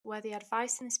where the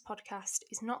advice in this podcast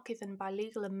is not given by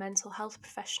legal and mental health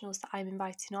professionals that I'm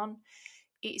inviting on.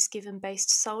 It is given based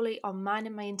solely on mine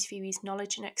and my interviewees'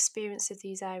 knowledge and experience of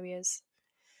these areas.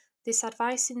 This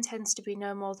advice intends to be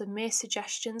no more than mere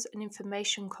suggestions and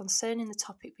information concerning the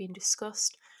topic being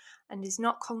discussed, and is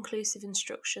not conclusive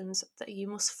instructions that you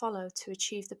must follow to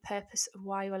achieve the purpose of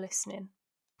why you are listening.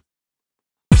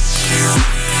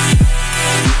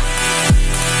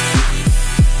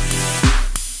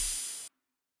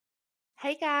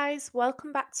 Hey guys,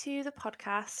 welcome back to the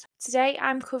podcast. Today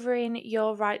I'm covering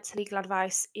your right to legal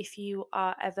advice if you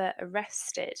are ever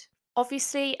arrested.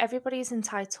 Obviously, everybody is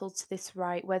entitled to this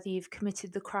right, whether you've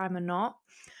committed the crime or not.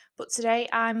 But today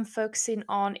I'm focusing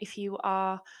on if you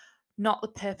are not the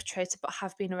perpetrator but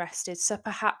have been arrested. So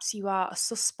perhaps you are a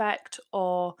suspect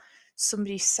or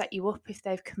somebody set you up if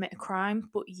they've committed a crime,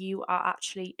 but you are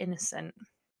actually innocent.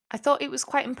 I thought it was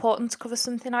quite important to cover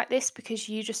something like this because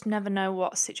you just never know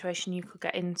what situation you could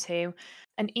get into.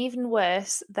 And even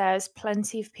worse, there's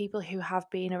plenty of people who have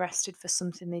been arrested for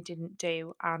something they didn't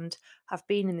do and have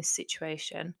been in this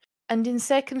situation. And in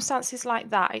circumstances like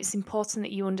that, it's important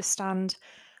that you understand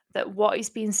that what is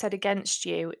being said against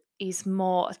you is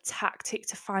more a tactic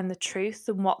to find the truth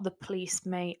than what the police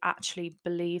may actually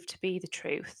believe to be the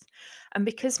truth. And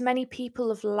because many people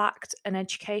have lacked an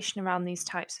education around these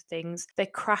types of things, they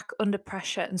crack under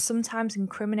pressure and sometimes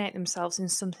incriminate themselves in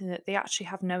something that they actually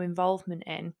have no involvement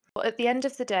in. But at the end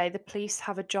of the day, the police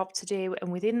have a job to do, and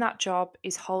within that job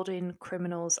is holding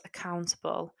criminals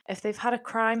accountable. If they've had a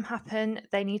crime happen,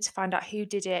 they need to find out who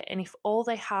did it, and if all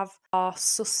they have are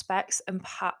suspects and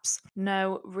perhaps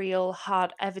no real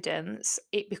hard evidence,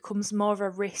 it becomes more of a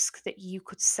risk that you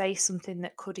could say something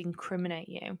that could incriminate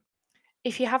you.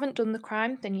 If you haven't done the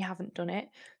crime, then you haven't done it.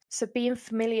 So, being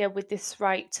familiar with this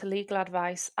right to legal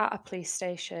advice at a police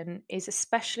station is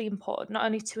especially important, not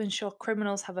only to ensure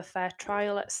criminals have a fair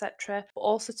trial, etc., but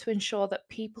also to ensure that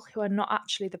people who are not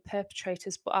actually the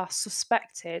perpetrators but are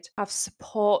suspected have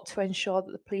support to ensure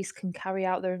that the police can carry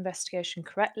out their investigation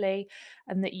correctly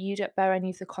and that you don't bear any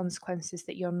of the consequences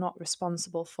that you're not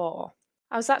responsible for.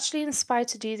 I was actually inspired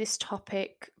to do this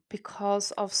topic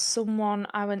because of someone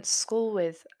I went to school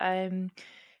with,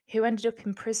 who ended up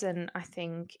in prison, I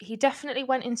think. He definitely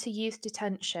went into youth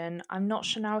detention. I'm not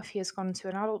sure now if he has gone to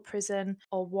an adult prison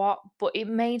or what, but it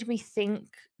made me think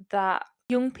that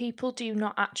young people do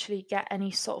not actually get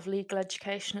any sort of legal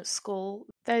education at school.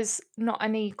 There's not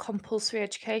any compulsory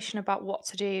education about what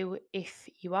to do if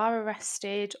you are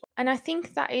arrested. And I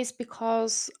think that is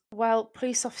because, well,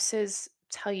 police officers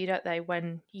tell you, don't they,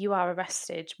 when you are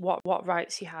arrested, what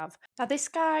rights you have. Now, this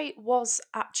guy was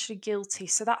actually guilty,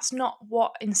 so that's not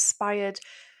what inspired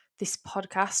this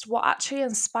podcast. What actually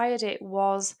inspired it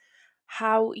was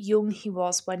how young he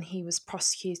was when he was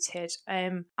prosecuted.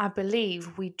 I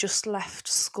believe we just left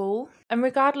school, and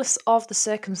regardless of the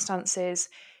circumstances,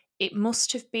 it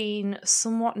must have been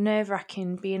somewhat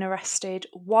nerve-wracking being arrested,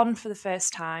 one, for the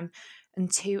first time,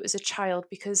 and two, as a child,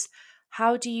 because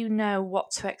how do you know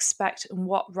what to expect and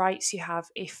what rights you have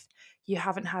if you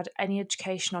haven't had any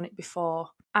education on it before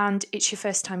and it's your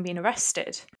first time being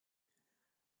arrested?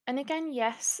 And again,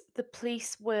 yes, the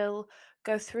police will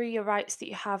go through your rights that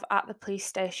you have at the police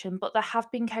station, but there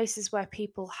have been cases where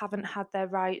people haven't had their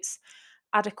rights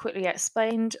adequately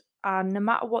explained. And no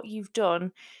matter what you've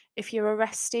done, if you're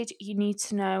arrested, you need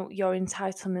to know your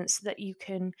entitlements so that you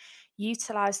can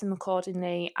utilise them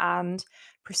accordingly and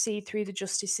proceed through the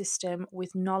justice system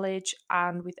with knowledge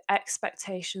and with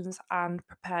expectations and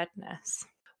preparedness.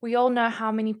 We all know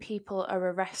how many people are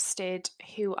arrested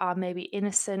who are maybe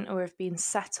innocent or have been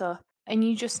set up, and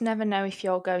you just never know if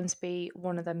you're going to be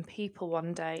one of them people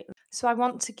one day. So, I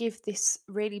want to give this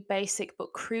really basic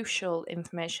but crucial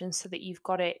information so that you've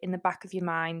got it in the back of your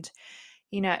mind,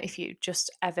 if you just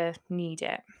ever need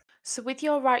it. So, with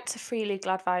your right to free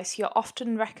legal advice, you're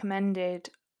often recommended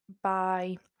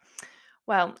by,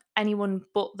 well, anyone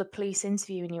but the police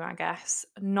interviewing you, I guess,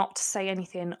 not to say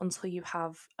anything until you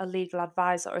have a legal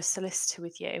advisor or a solicitor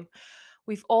with you.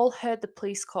 We've all heard the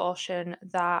police caution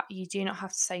that you do not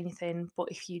have to say anything, but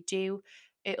if you do,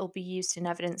 it'll be used in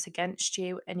evidence against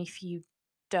you. And if you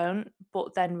don't,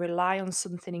 but then rely on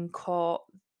something in court,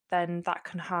 then that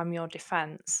can harm your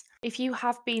defence. If you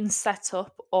have been set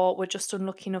up or were just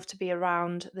unlucky enough to be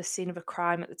around the scene of a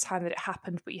crime at the time that it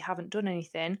happened, but you haven't done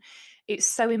anything, it's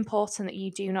so important that you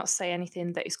do not say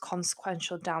anything that is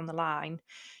consequential down the line.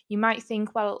 You might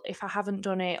think, well, if I haven't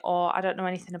done it or I don't know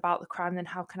anything about the crime, then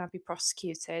how can I be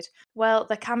prosecuted? Well,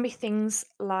 there can be things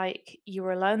like you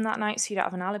were alone that night, so you don't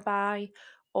have an alibi,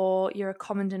 or you're a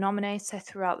common denominator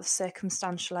throughout the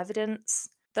circumstantial evidence.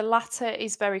 The latter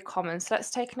is very common. So let's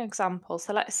take an example.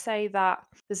 So let's say that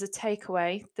there's a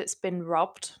takeaway that's been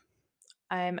robbed,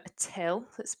 a till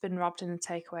that's been robbed in the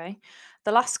takeaway.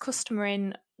 The last customer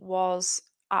in was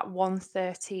at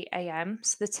 1:30 a.m.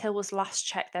 So the till was last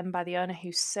checked then by the owner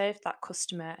who served that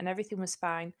customer and everything was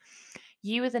fine.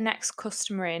 You were the next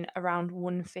customer in around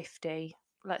 1:50,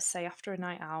 let's say after a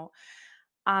night out,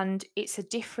 and it's a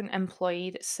different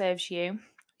employee that serves you.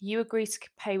 You agree to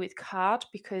pay with card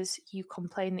because you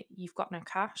complain that you've got no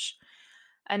cash.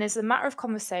 And as a matter of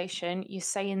conversation, you're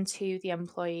saying to the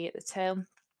employee at the till,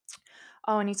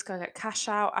 "Oh, I need to go get cash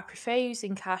out. I prefer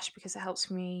using cash because it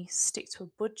helps me stick to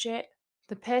a budget."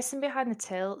 The person behind the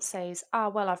till says, "Ah,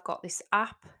 well, I've got this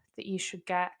app that you should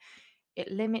get. It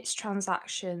limits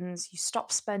transactions, you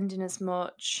stop spending as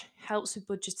much, helps with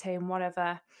budgeting,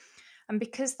 whatever." And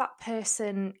because that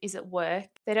person is at work,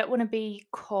 they don't want to be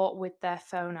caught with their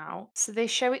phone out. So they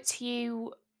show it to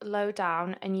you low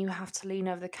down and you have to lean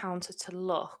over the counter to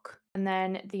look. And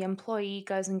then the employee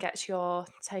goes and gets your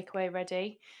takeaway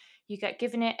ready. You get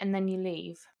given it and then you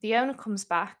leave. The owner comes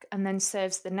back and then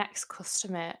serves the next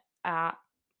customer at,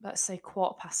 let's say,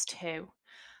 2:15.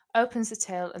 Opens the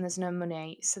till and there's no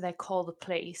money, so they call the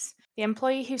police. The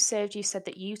employee who served you said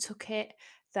that you took it,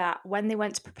 that when they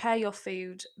went to prepare your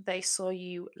food, they saw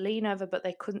you lean over, but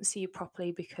they couldn't see you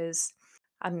properly because,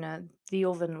 I don't know, the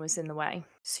oven was in the way.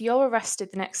 So you're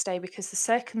arrested the next day because the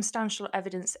circumstantial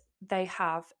evidence they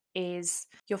have is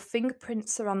your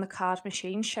fingerprints are on the card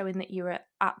machine showing that you were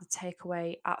at the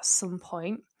takeaway at some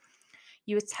point.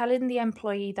 You were telling the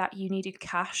employee that you needed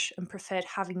cash and preferred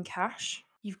having cash.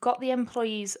 You've got the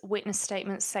employee's witness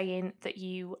statement saying that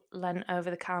you leant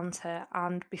over the counter,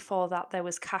 and before that, there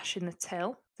was cash in the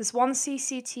till. There's one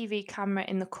CCTV camera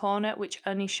in the corner which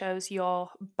only shows your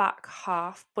back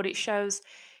half, but it shows,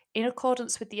 in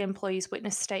accordance with the employee's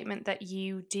witness statement, that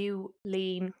you do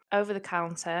lean over the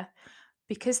counter.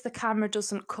 Because the camera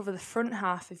doesn't cover the front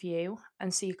half of you,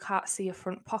 and so you can't see your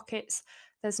front pockets,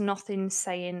 there's nothing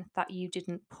saying that you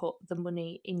didn't put the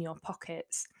money in your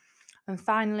pockets. And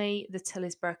finally, the till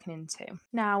is broken into.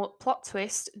 Now, plot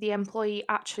twist, the employee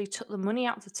actually took the money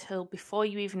out of the till before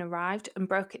you even arrived and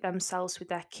broke it themselves with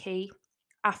their key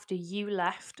after you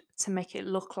left to make it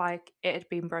look like it had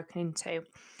been broken into.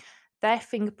 Their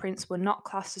fingerprints were not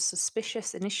classed as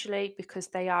suspicious initially because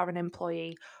they are an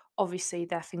employee. Obviously,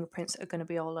 their fingerprints are going to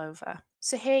be all over.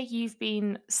 So, here you've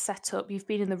been set up, you've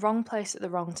been in the wrong place at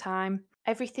the wrong time.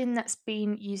 Everything that's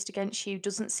been used against you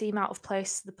doesn't seem out of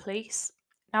place to the police.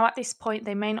 Now, at this point,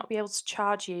 they may not be able to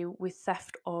charge you with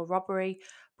theft or robbery,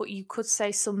 but you could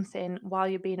say something while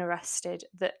you're being arrested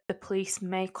that the police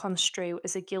may construe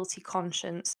as a guilty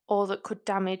conscience or that could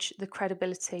damage the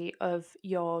credibility of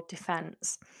your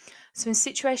defence. So, in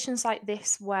situations like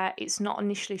this, where it's not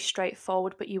initially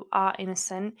straightforward but you are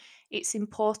innocent, it's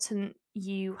important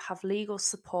you have legal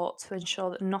support to ensure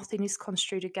that nothing is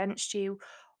construed against you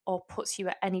or puts you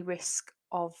at any risk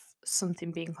of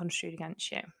something being construed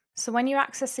against you. So, when you're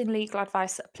accessing legal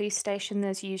advice at a police station,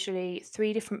 there's usually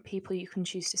three different people you can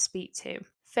choose to speak to.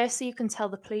 Firstly, you can tell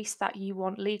the police that you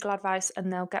want legal advice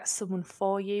and they'll get someone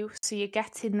for you. So, you're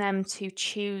getting them to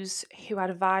choose who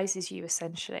advises you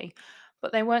essentially,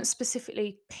 but they won't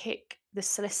specifically pick the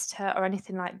solicitor or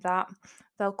anything like that.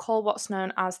 They'll call what's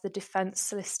known as the Defence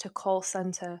Solicitor Call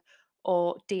Centre,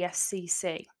 or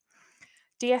DSCC.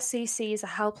 DSCC is a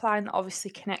helpline that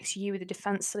obviously connects you with a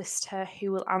defence solicitor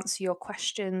who will answer your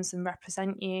questions and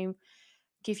represent you,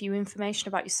 give you information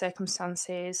about your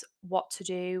circumstances, what to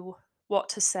do, what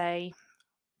to say,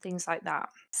 things like that.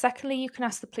 Secondly, you can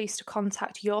ask the police to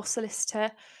contact your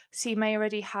solicitor. So you may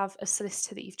already have a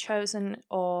solicitor that you've chosen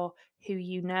or who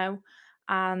you know,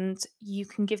 and you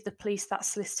can give the police that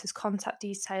solicitor's contact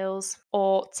details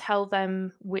or tell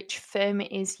them which firm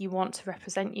it is you want to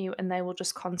represent you, and they will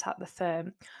just contact the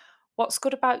firm. What's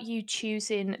good about you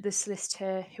choosing the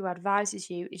solicitor who advises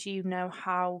you is you know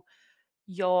how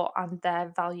your and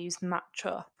their values match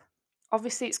up.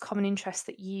 Obviously, it's common interest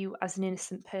that you, as an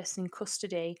innocent person in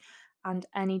custody, and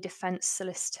any defence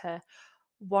solicitor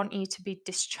want you to be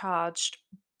discharged.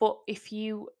 But if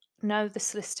you know the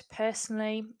solicitor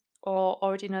personally or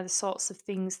already know the sorts of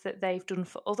things that they've done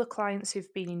for other clients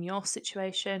who've been in your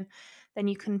situation, then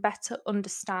you can better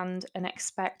understand and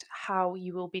expect how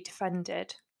you will be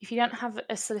defended. If you don't have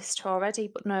a solicitor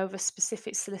already but know of a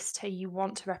specific solicitor you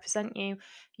want to represent you,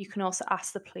 you can also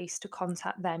ask the police to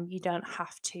contact them. You don't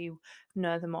have to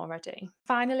know them already.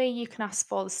 Finally, you can ask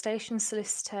for the station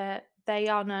solicitor. They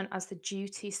are known as the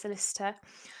duty solicitor.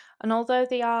 And although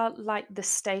they are like the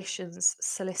station's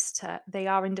solicitor, they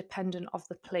are independent of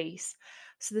the police.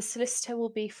 So the solicitor will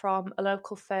be from a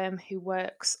local firm who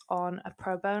works on a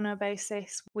pro bono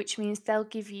basis, which means they'll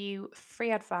give you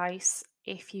free advice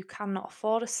if you cannot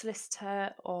afford a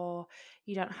solicitor or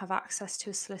you don't have access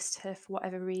to a solicitor for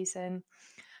whatever reason.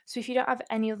 So if you don't have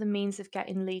any other means of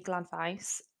getting legal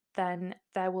advice, then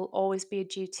there will always be a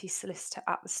duty solicitor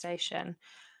at the station,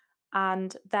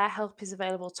 and their help is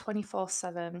available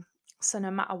 24/7. So,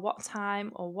 no matter what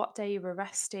time or what day you're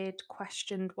arrested,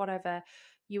 questioned, whatever,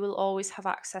 you will always have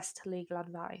access to legal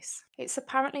advice. It's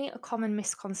apparently a common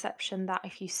misconception that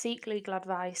if you seek legal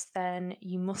advice, then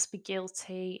you must be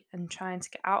guilty and trying to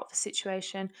get out of the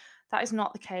situation. That is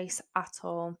not the case at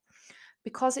all.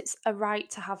 Because it's a right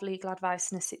to have legal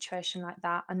advice in a situation like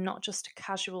that and not just a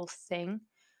casual thing,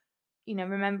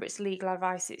 remember it's legal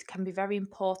advice, it can be very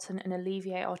important and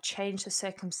alleviate or change the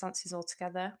circumstances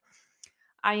altogether.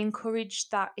 I encourage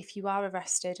that if you are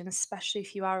arrested, and especially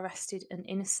if you are arrested and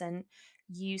innocent,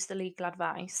 use the legal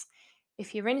advice.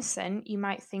 If you're innocent, you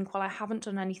might think, well, I haven't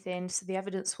done anything, so the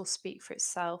evidence will speak for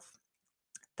itself.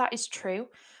 That is true,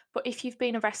 but if you've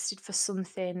been arrested for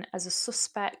something as a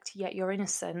suspect yet you're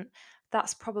innocent,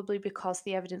 that's probably because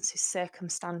the evidence is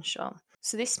circumstantial.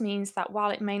 So, this means that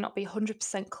while it may not be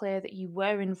 100% clear that you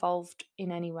were involved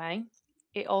in any way,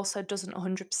 it also doesn't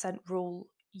 100% rule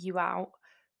you out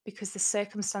because the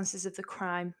circumstances of the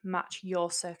crime match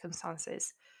your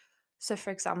circumstances. So,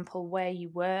 for example, where you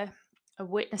were, a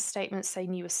witness statement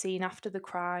saying you were seen after the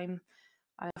crime,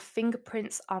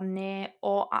 fingerprints are near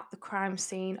or at the crime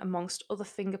scene, amongst other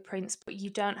fingerprints, but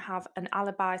you don't have an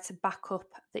alibi to back up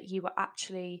that you were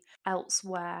actually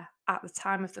elsewhere at the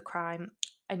time of the crime,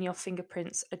 and your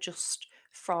fingerprints are just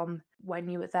from when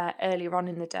you were there earlier on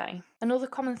in the day. Another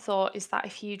common thought is that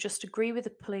if you just agree with the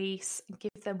police and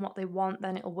give them what they want,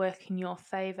 then it'll work in your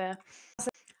favour.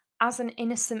 As an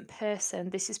innocent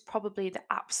person, this is probably the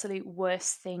absolute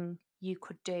worst thing you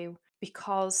could do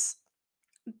because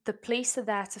the police are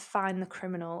there to find the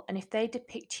criminal, and if they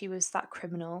depict you as that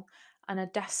criminal and are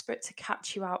desperate to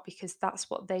catch you out because that's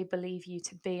what they believe you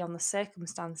to be on the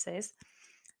circumstances,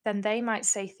 then they might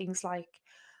say things like,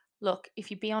 look, if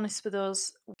you be honest with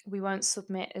us, we won't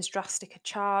submit as drastic a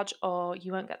charge or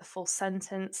you won't get the full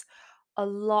sentence. A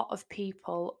lot of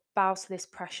people bow to this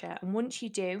pressure, and once you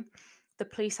do, the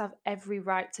police have every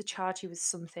right to charge you with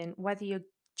something, whether you're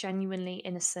genuinely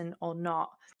innocent or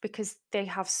not, because they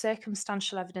have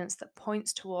circumstantial evidence that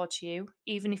points towards you,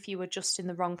 even if you were just in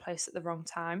the wrong place at the wrong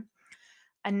time.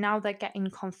 And now they're getting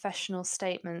confessional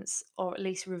statements, or at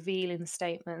least revealing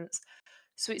statements.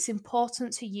 So it's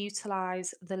important to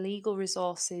utilise the legal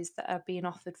resources that are being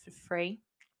offered for free.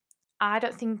 I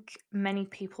don't think many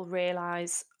people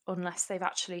realise, unless they've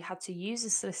actually had to use a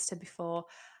solicitor before,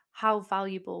 how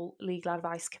valuable legal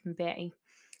advice can be.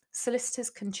 Solicitors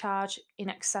can charge in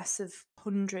excess of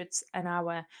hundreds an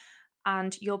hour,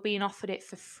 and you're being offered it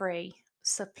for free.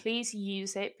 So please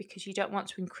use it because you don't want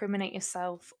to incriminate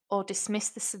yourself or dismiss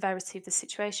the severity of the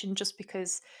situation just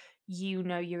because you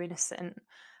know you're innocent.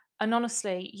 And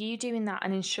honestly, you doing that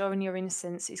and ensuring your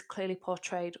innocence is clearly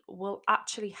portrayed will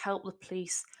actually help the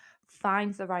police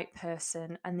find the right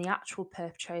person and the actual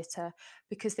perpetrator,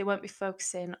 because they won't be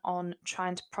focusing on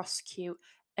trying to prosecute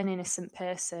an innocent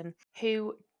person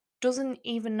who doesn't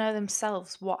even know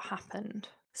themselves what happened.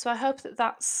 So I hope that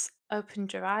that's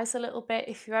opened your eyes a little bit.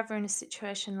 If you're ever in a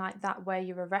situation like that where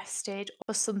you're arrested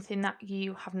or something that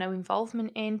you have no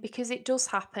involvement in, because it does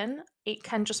happen, it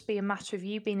can just be a matter of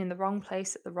you being in the wrong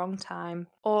place at the wrong time,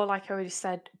 or like I already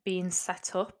said, being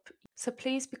set up. So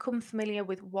please become familiar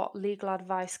with what legal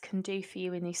advice can do for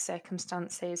you in these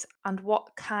circumstances and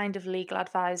what kind of legal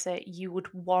advisor you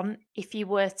would want if you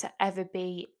were to ever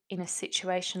be in a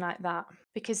situation like that.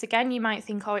 Because again, you might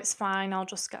think, oh, it's fine, I'll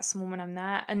just get someone when I'm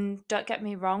there. And don't get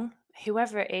me wrong,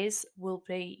 whoever it is will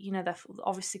be, they're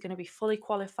obviously going to be fully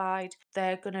qualified.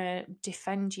 They're going to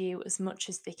defend you as much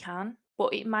as they can.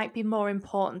 But it might be more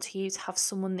important to you to have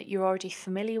someone that you're already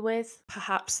familiar with.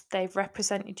 Perhaps they've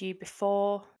represented you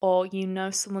before, or you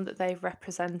know someone that they've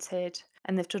represented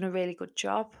and they've done a really good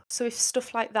job. So if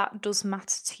stuff like that does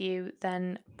matter to you,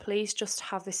 then please just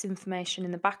have this information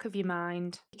in the back of your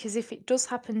mind. Because if it does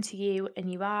happen to you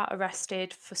and you are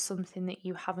arrested for something that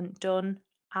you haven't done,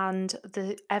 and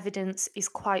the evidence is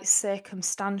quite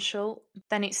circumstantial,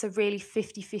 then it's a really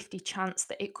 50-50 chance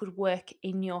that it could work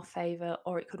in your favour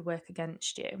or it could work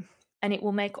against you. And it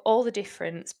will make all the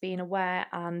difference being aware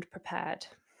and prepared.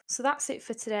 So that's it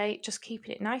for today, just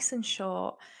keeping it nice and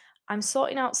short. I'm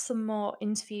sorting out some more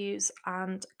interviews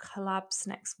and collabs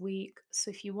next week.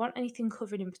 So if you want anything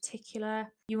covered in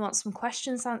particular, you want some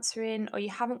questions answering, or you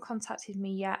haven't contacted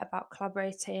me yet about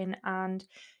collaborating and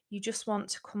you just want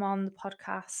to come on the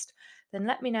podcast, then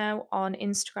let me know on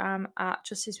Instagram at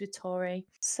Justice with Tori.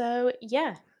 So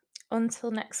yeah, until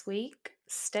next week,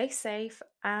 stay safe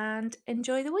and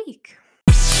enjoy the week.